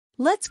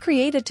Let's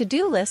create a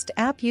to-do list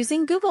app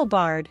using Google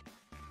Bard.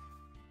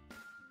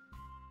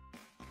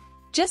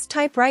 Just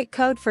type write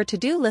code for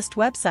to-do list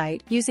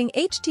website using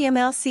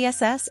HTML,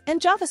 CSS,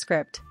 and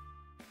JavaScript.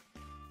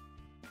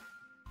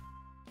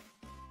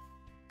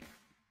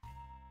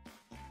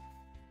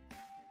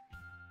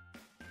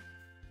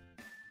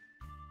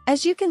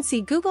 As you can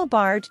see, Google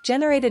Bard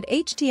generated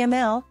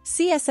HTML,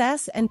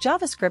 CSS, and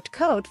JavaScript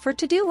code for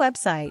to-do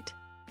website.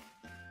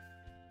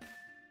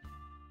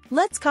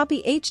 Let's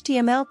copy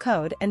HTML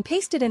code and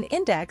paste it in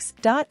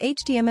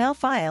index.html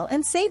file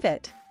and save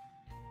it.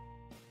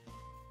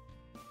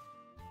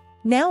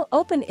 Now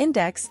open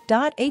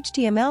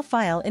index.html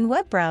file in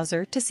web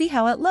browser to see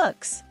how it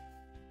looks.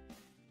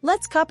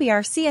 Let's copy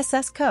our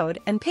CSS code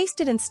and paste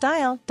it in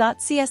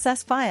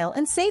style.css file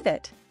and save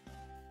it.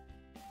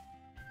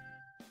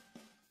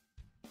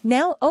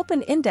 Now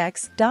open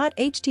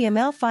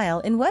index.html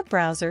file in web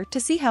browser to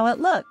see how it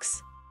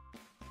looks.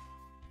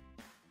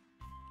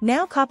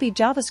 Now copy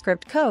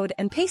JavaScript code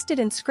and paste it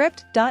in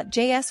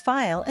script.js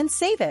file and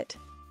save it.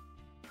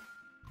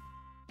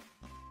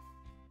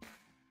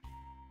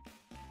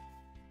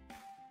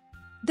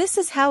 This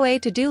is how a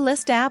to-do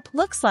list app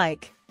looks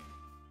like.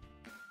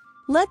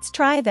 Let's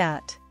try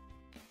that.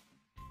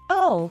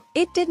 Oh,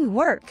 it didn't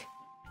work.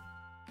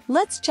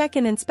 Let's check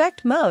in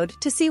inspect mode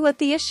to see what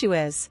the issue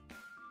is.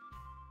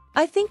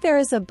 I think there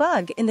is a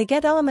bug in the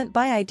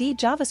getElementById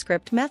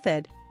JavaScript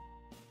method.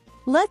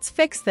 Let's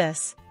fix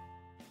this.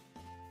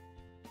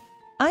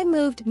 I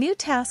moved new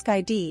task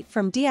ID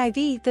from div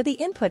to the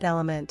input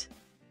element.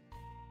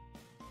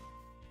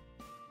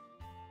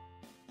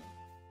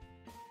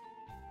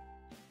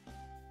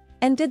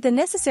 And did the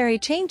necessary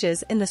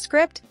changes in the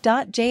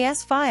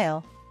script.js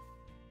file.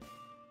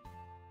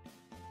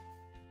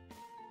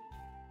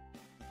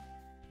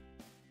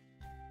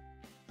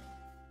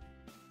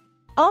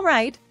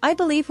 Alright, I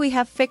believe we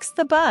have fixed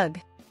the bug.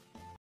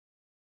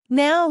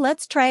 Now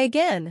let's try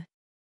again.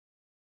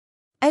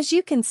 As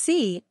you can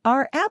see,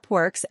 our app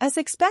works as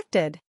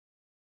expected.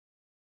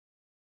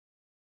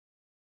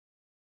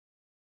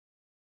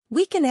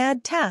 We can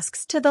add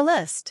tasks to the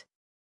list.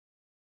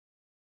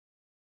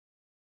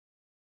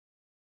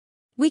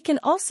 We can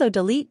also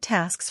delete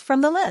tasks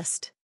from the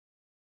list.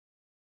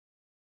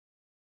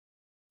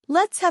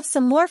 Let's have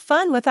some more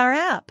fun with our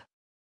app.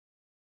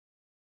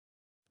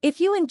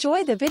 If you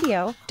enjoy the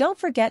video, don't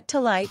forget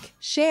to like,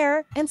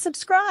 share, and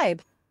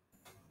subscribe.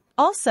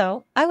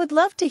 Also, I would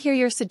love to hear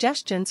your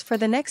suggestions for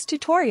the next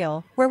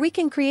tutorial, where we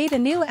can create a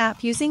new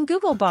app using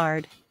Google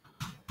Bard.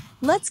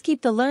 Let's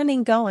keep the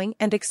learning going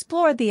and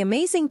explore the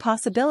amazing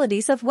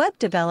possibilities of web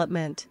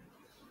development.